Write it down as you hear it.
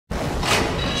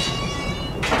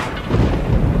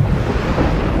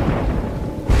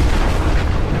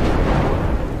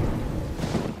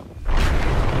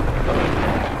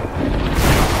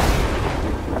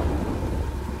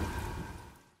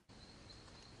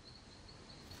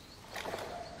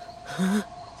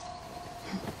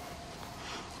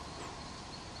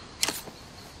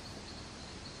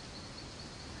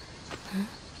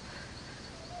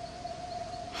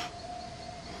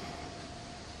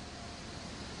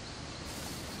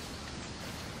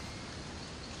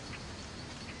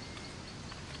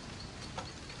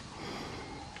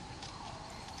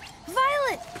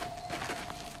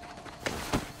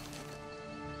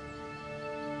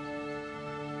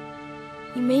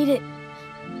You made it.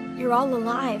 You're all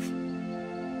alive.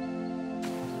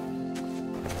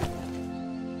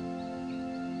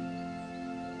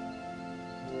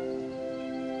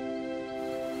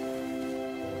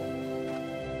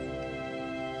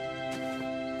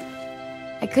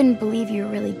 I couldn't believe you were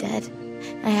really dead.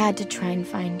 I had to try and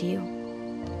find you.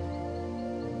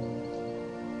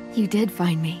 You did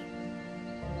find me.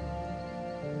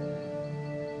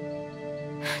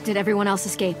 Did everyone else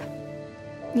escape?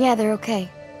 Yeah, they're okay.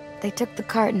 They took the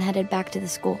cart and headed back to the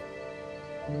school.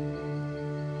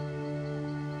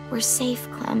 We're safe,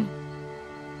 Clem.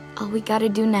 All we gotta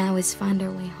do now is find our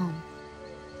way home.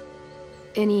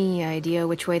 Any idea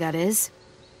which way that is?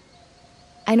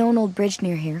 I know an old bridge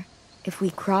near here. If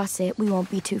we cross it, we won't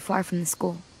be too far from the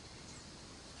school.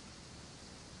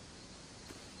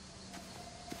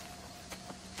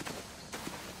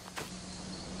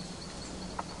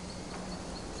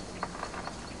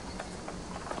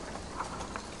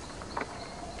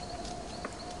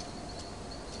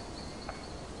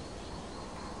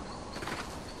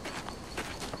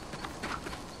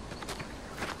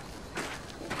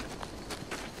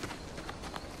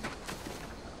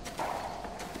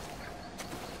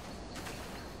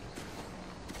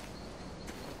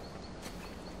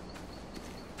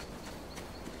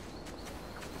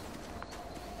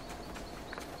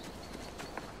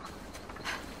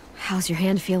 How's your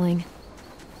hand feeling?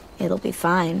 It'll be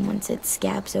fine once it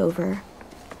scabs over.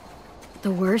 The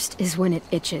worst is when it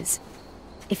itches.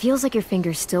 It feels like your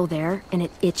finger's still there, and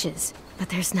it itches, but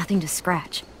there's nothing to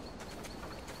scratch.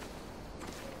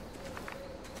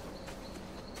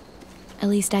 At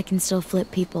least I can still flip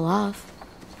people off.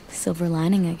 Silver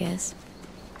lining, I guess.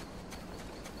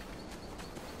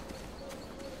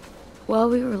 Well,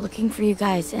 we were looking for you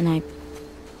guys, and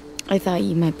I thought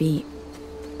you might be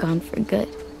gone for good.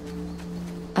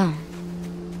 Oh.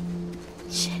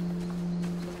 Shit.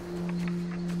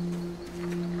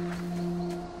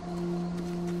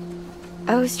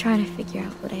 I was trying to figure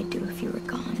out what I'd do if you were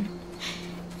gone.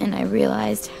 And I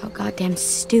realized how goddamn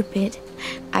stupid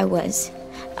I was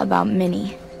about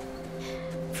Minnie.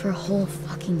 For a whole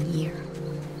fucking year.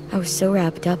 I was so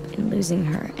wrapped up in losing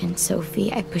her and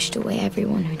Sophie, I pushed away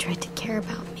everyone who tried to care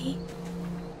about me.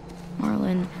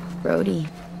 Marlon, Brody,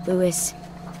 Lewis,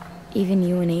 even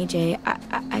you and AJ.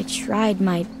 I tried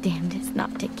my damnedest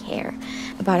not to care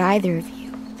about either of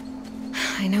you.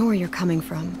 I know where you're coming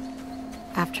from.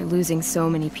 After losing so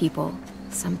many people,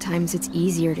 sometimes it's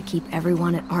easier to keep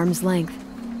everyone at arm's length.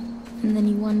 And then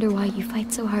you wonder why you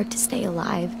fight so hard to stay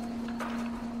alive.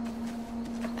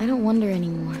 I don't wonder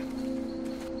anymore.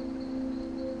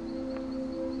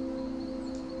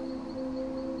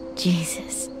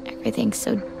 Jesus, everything's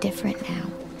so different now.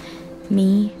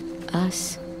 Me,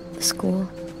 us, the school.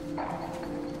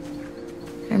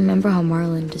 I remember how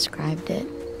Marlon described it,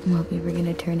 and what we were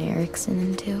gonna turn Erickson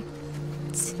into.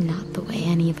 It's not the way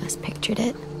any of us pictured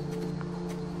it.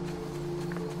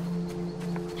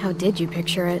 How did you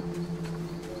picture it?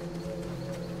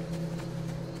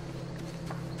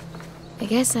 I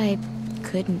guess I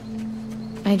couldn't.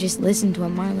 I just listened to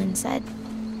what Marlon said.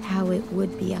 How it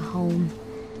would be a home.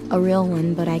 A real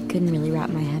one, but I couldn't really wrap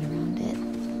my head around it.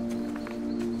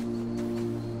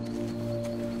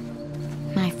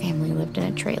 My family lived in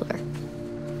a trailer.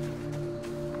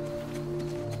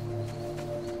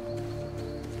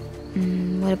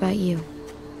 What about you?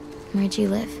 Where'd you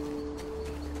live?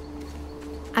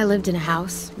 I lived in a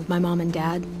house with my mom and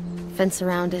dad. Fence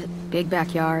around it, big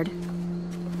backyard.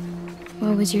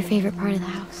 What was your favorite part of the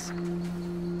house?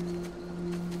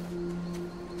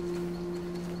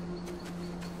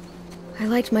 I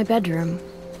liked my bedroom.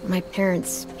 My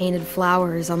parents painted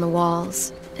flowers on the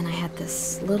walls, and I had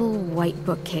this little white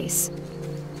bookcase.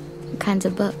 What kinds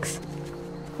of books?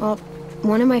 Well,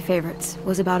 one of my favorites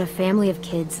was about a family of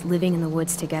kids living in the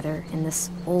woods together in this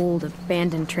old,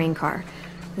 abandoned train car.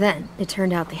 Then, it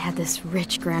turned out they had this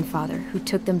rich grandfather who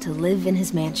took them to live in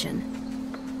his mansion.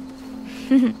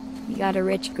 You got a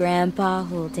rich grandpa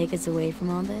who will take us away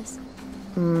from all this?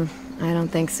 I don't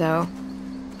think so.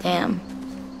 Damn.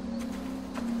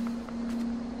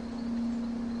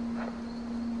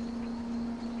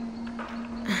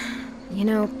 You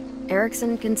know,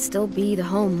 Erickson can still be the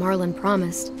home Marlon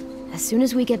promised. As soon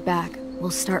as we get back, we'll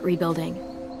start rebuilding.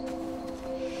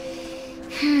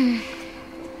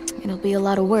 It'll be a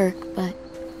lot of work, but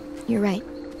you're right.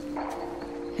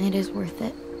 It is worth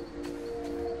it.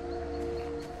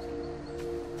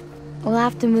 We'll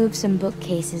have to move some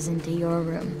bookcases into your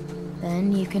room.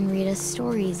 Then you can read us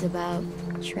stories about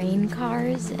train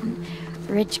cars and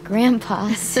rich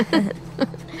grandpas.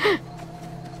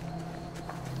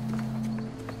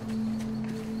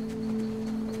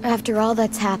 After all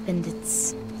that's happened,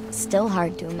 it's still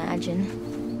hard to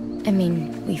imagine. I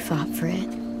mean, we fought for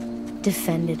it,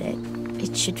 defended it.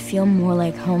 It should feel more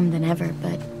like home than ever,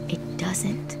 but it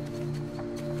doesn't.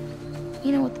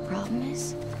 You know what the problem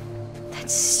is? That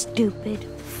stupid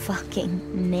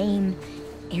fucking name,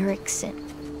 Erickson.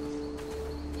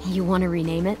 You want to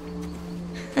rename it?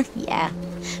 Yeah,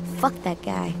 fuck that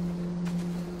guy.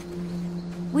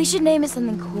 We should name it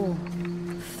something cool.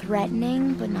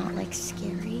 Threatening, but not like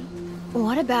scary.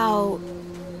 What about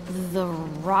the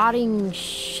rotting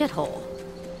shithole?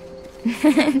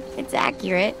 It's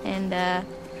accurate and,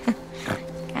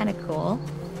 kinda cool.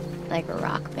 Like a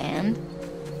rock band.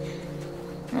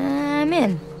 I'm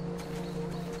in.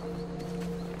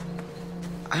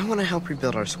 I want to help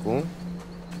rebuild our school.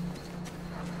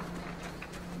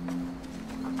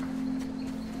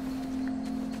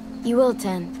 You will,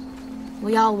 Ten.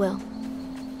 We all will.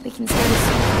 We can start as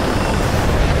soon as